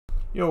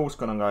Yo, what's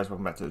going on, guys?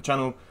 Welcome back to the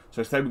channel.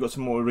 So today we've got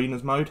some more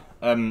arenas mode.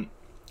 I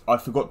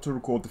forgot to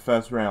record the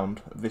first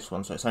round of this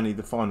one, so it's only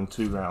the final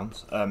 2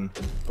 rounds. But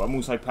I'm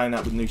also playing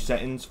out with new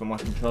settings for my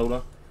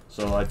controller.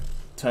 So I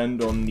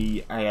turned on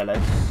the ALS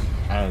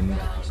and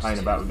playing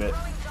about with it,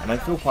 and they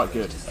feel quite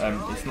good.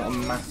 It's not a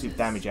massive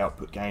damage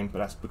output game, but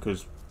that's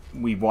because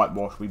we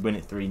whitewash, we win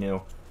it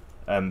 3-0.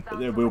 But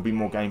there will be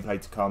more gameplay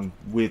to come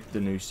with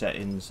the new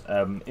settings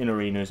in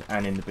arenas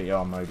and in the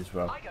BR mode as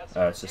well.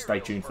 So stay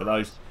tuned for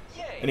those.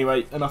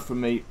 Anyway, enough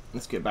from me.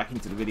 Let's get back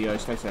into the video.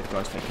 Stay safe,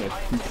 guys. Take care.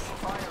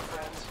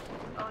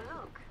 Oh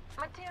look,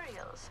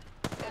 materials.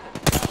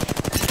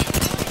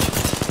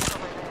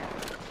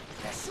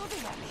 They're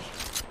shooting at me.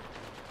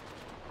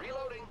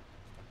 Reloading.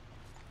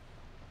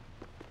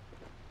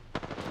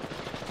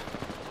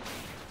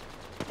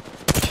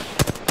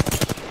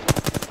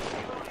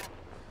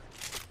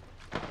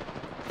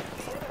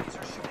 The enemies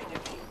are shooting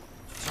at me.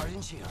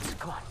 Charging shields.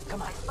 Come on,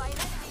 come on. Spy enemy.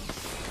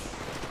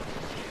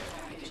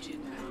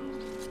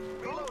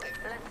 Reloading.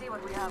 Let's see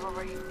what we have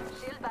over here.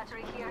 Shield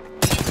battery here.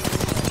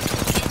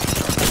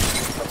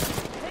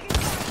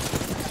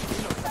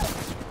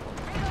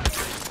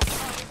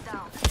 Target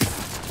down.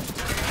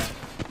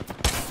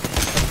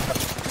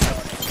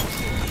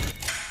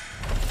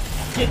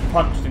 Get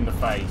punched in the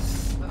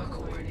face.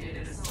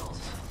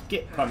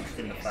 Get punched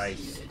in the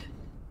face.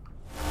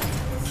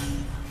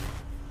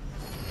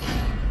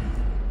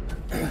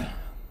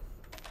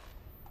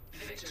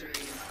 Victory is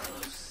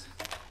close.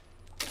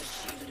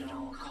 Achieve it at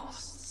all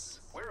costs.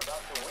 We're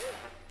about to win.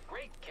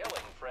 Great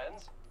killing,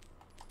 friends.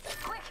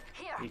 Quick,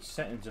 here. These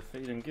settings are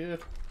feeling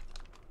good.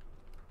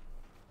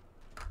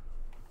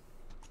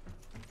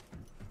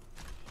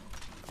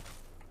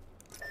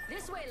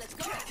 This way, let's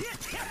go.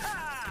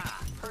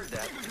 Heard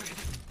that.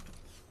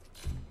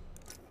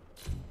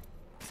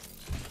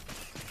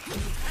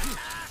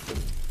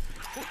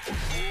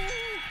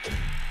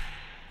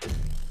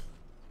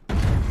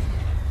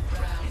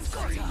 Round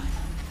 3.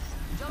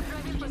 Jump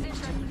drive in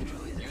position.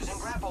 Using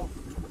grapple.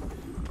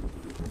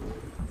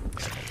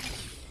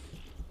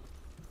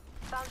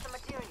 Found some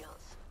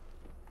materials.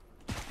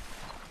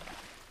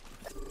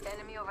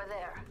 Enemy over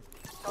there.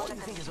 What do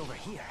you think is over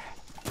here?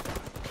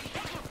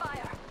 Taking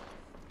fire.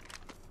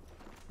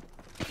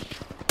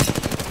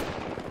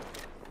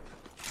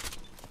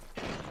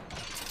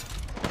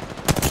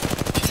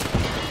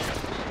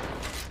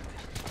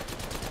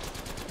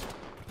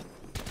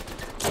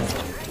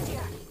 Right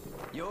here.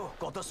 Yo,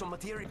 got us some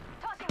material.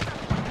 Tossing some.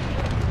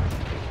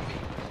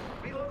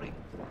 Reloading.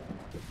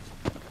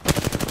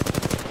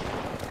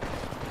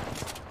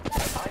 I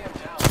am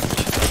down.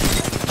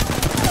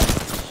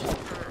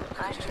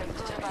 I should have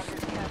thought about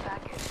this care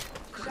package.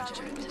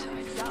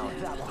 Down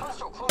that one.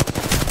 Hostile close.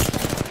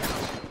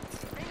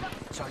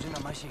 Charging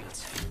on my shields.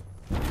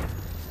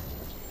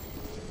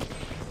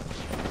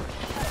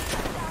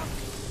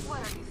 What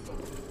are these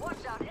things?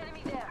 Watch out,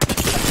 enemy there.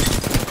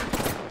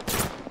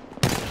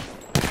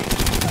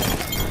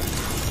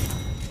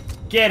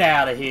 Get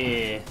out of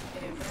here.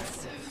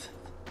 Impressive.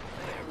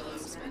 Their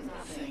blows meant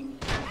nothing.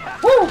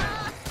 Woo!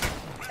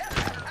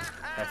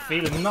 They're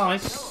feeling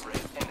nice.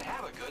 Celebrate and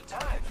have a good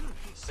time.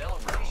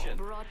 Celebration.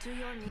 Brought to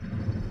your knees.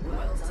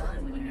 Well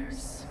done,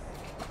 winners.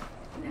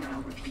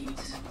 Now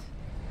repeat.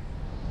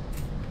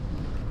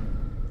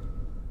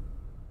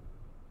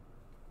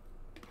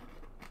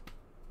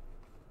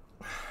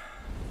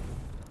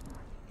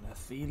 They're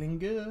feeling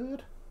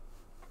good.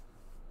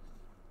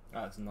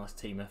 That's a nice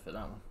team effort,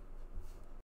 that one.